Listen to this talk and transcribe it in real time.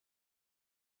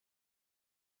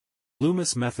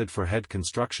Loomis method for head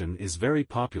construction is very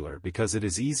popular because it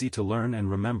is easy to learn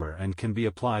and remember and can be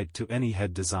applied to any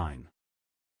head design.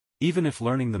 Even if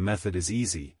learning the method is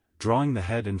easy, drawing the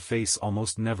head and face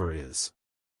almost never is.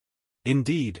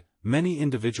 Indeed, many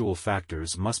individual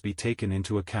factors must be taken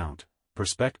into account: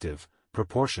 perspective,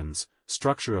 proportions,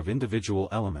 structure of individual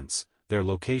elements, their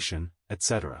location,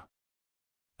 etc.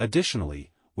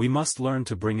 Additionally, we must learn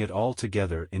to bring it all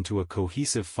together into a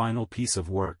cohesive final piece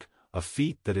of work, a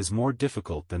feat that is more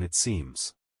difficult than it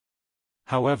seems.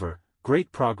 However,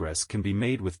 great progress can be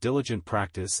made with diligent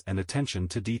practice and attention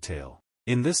to detail.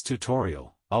 In this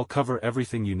tutorial, I'll cover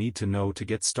everything you need to know to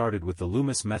get started with the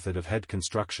Loomis method of head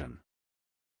construction.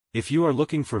 If you are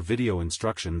looking for video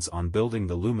instructions on building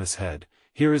the Loomis head,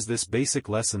 here is this basic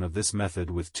lesson of this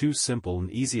method with 2 simple and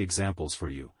easy examples for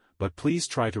you, but please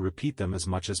try to repeat them as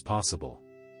much as possible.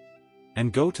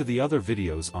 And go to the other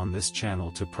videos on this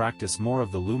channel to practice more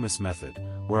of the Loomis method,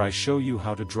 where I show you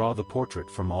how to draw the portrait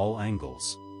from all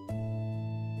angles.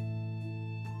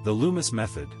 The Loomis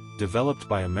method, developed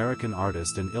by American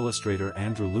artist and illustrator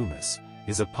Andrew Loomis,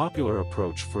 is a popular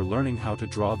approach for learning how to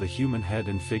draw the human head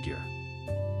and figure.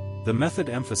 The method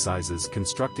emphasizes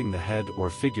constructing the head or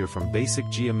figure from basic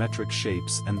geometric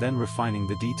shapes and then refining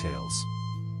the details.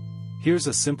 Here's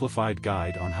a simplified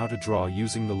guide on how to draw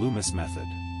using the Loomis method.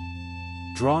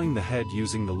 Drawing the head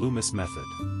using the Loomis method.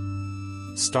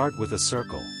 Start with a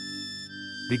circle.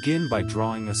 Begin by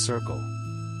drawing a circle.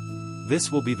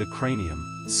 This will be the cranium,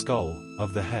 skull,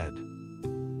 of the head.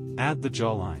 Add the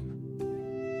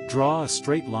jawline. Draw a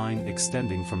straight line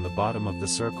extending from the bottom of the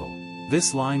circle.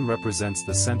 This line represents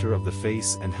the center of the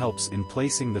face and helps in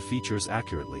placing the features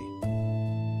accurately.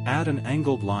 Add an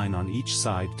angled line on each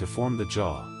side to form the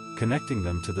jaw, connecting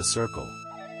them to the circle.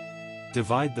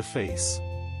 Divide the face.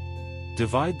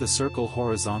 Divide the circle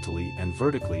horizontally and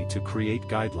vertically to create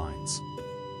guidelines.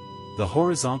 The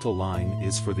horizontal line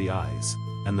is for the eyes,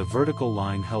 and the vertical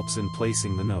line helps in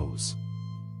placing the nose.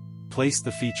 Place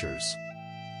the features.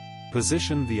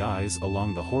 Position the eyes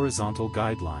along the horizontal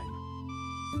guideline.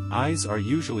 Eyes are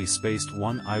usually spaced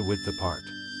 1 eye width apart.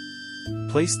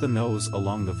 Place the nose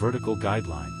along the vertical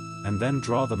guideline, and then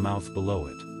draw the mouth below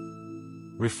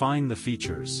it. Refine the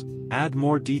features. Add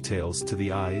more details to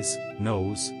the eyes,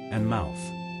 nose, and mouth.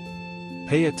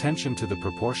 Pay attention to the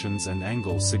proportions and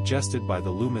angles suggested by the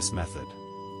Loomis method.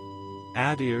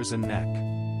 Add ears and neck.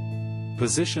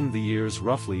 Position the ears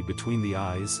roughly between the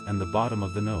eyes and the bottom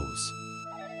of the nose.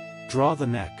 Draw the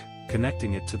neck,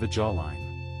 connecting it to the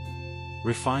jawline.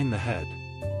 Refine the head.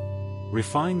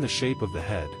 Refine the shape of the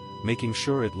head, making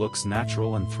sure it looks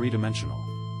natural and three-dimensional.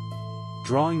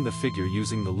 Drawing the figure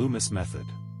using the Loomis method.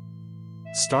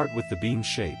 Start with the bean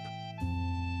shape.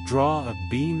 Draw a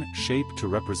bean shape to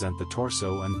represent the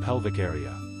torso and pelvic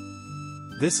area.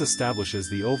 This establishes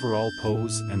the overall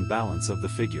pose and balance of the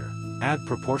figure. Add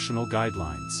proportional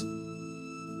guidelines.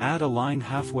 Add a line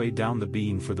halfway down the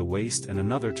bean for the waist and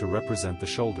another to represent the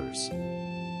shoulders.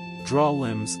 Draw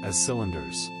limbs as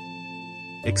cylinders.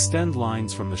 Extend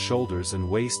lines from the shoulders and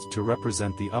waist to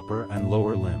represent the upper and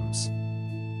lower limbs.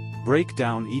 Break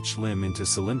down each limb into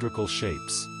cylindrical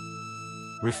shapes.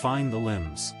 Refine the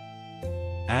limbs.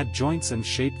 Add joints and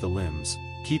shape the limbs,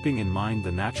 keeping in mind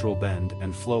the natural bend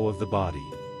and flow of the body.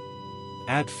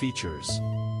 Add features.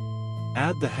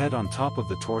 Add the head on top of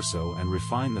the torso and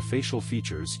refine the facial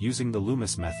features using the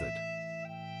Loomis method.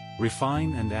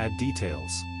 Refine and add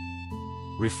details.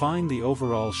 Refine the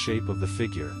overall shape of the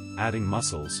figure, adding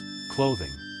muscles,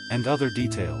 clothing, and other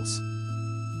details.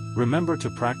 Remember to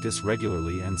practice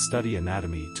regularly and study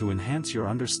anatomy to enhance your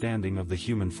understanding of the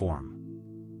human form.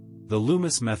 The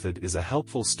Loomis method is a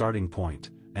helpful starting point,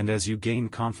 and as you gain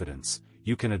confidence,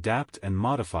 you can adapt and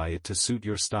modify it to suit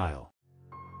your style.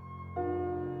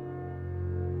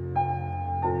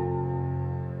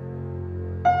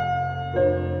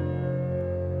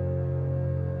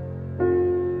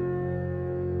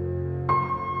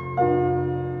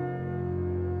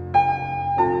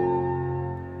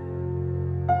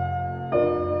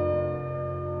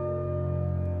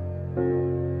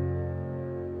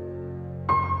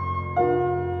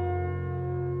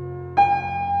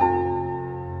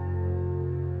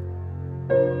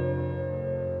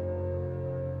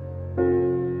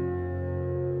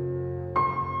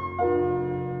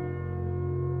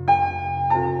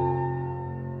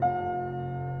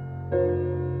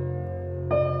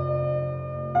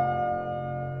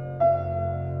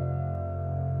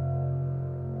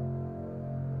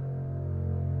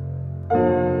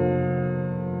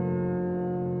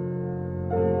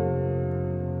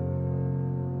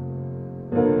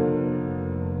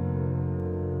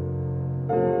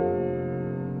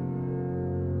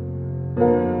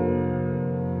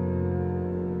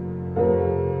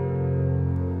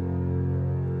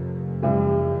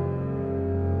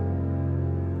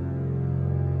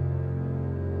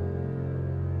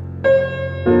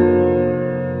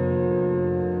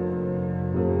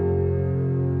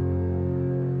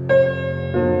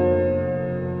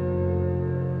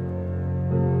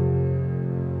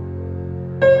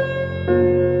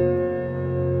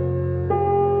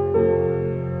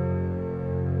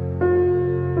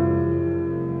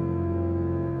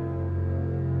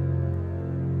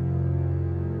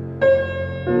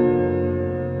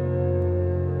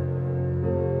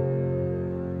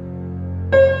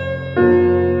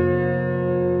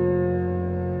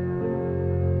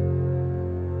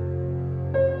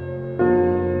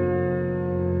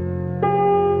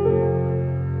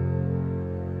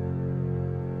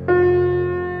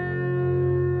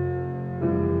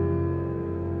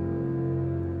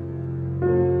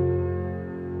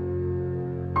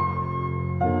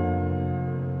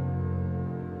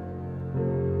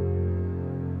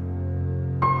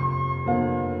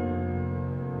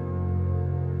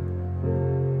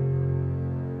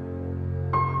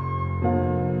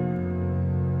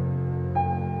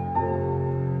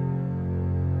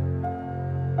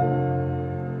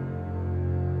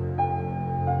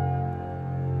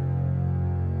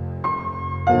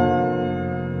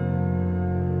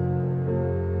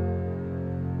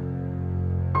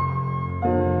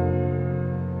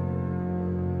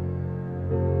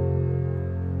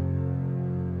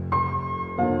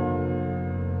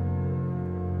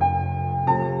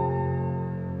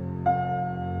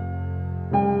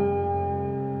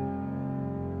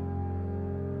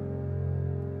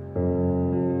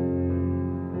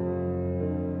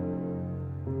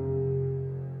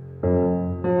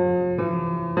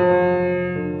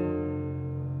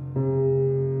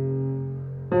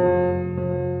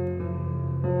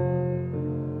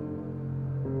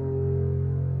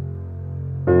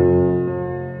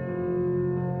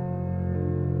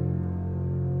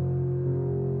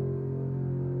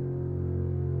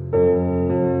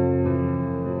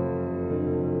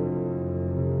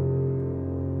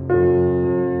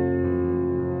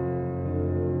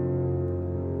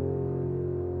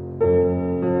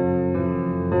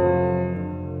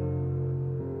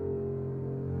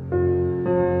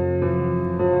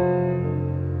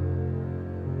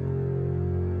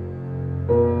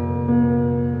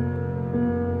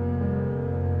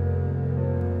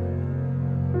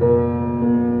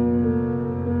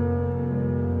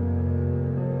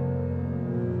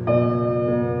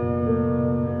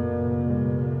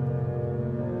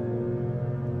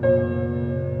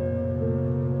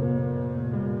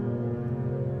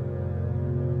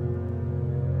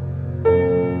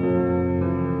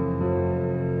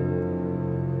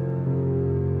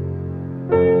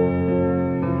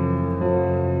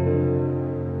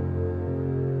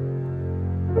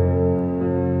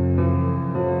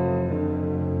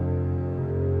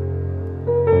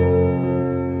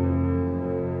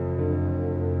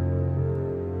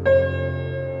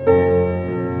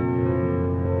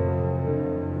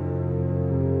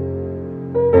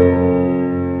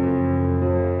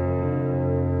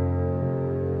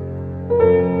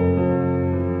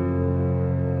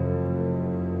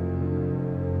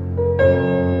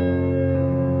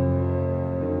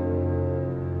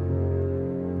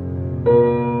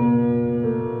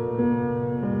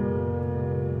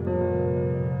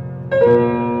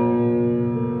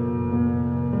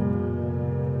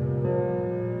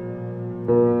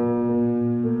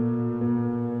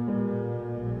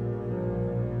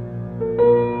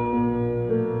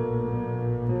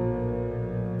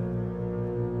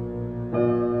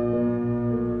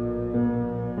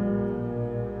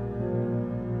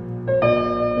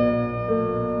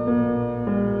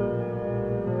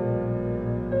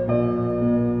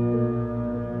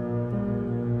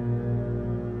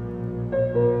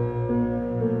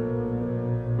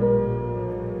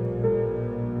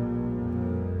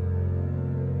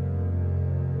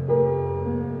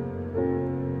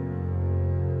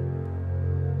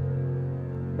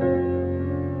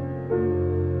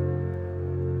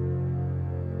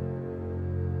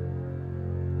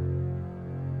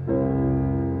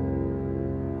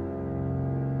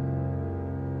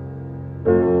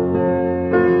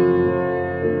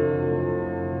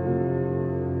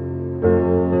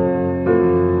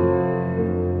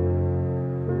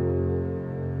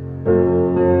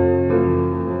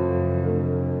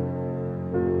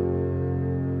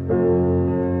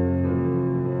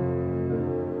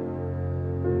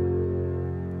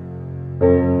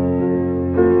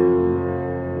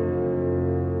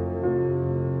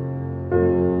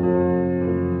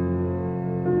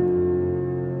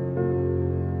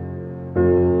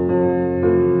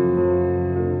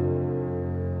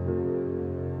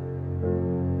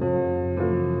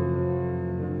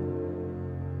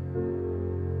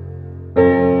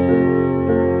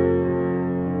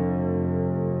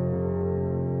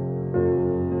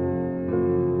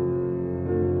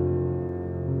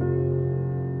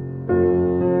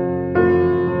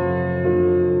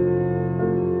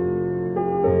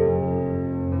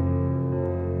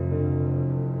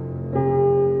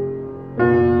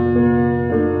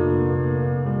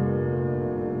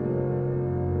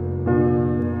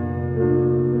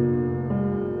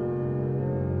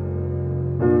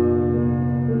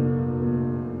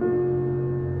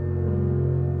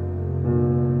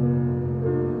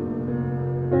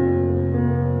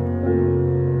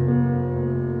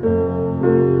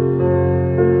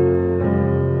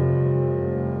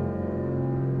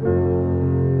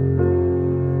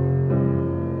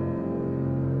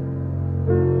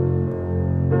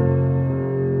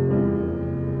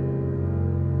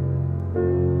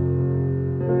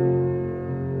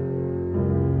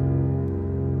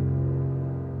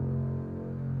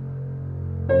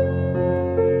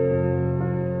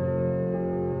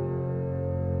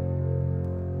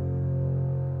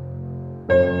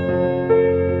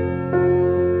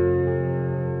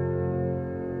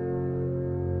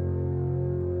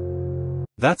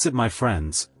 That's it, my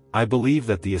friends. I believe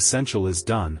that the essential is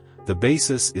done. The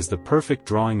basis is the perfect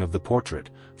drawing of the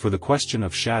portrait. For the question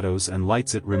of shadows and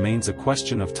lights, it remains a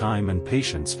question of time and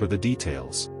patience for the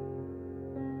details.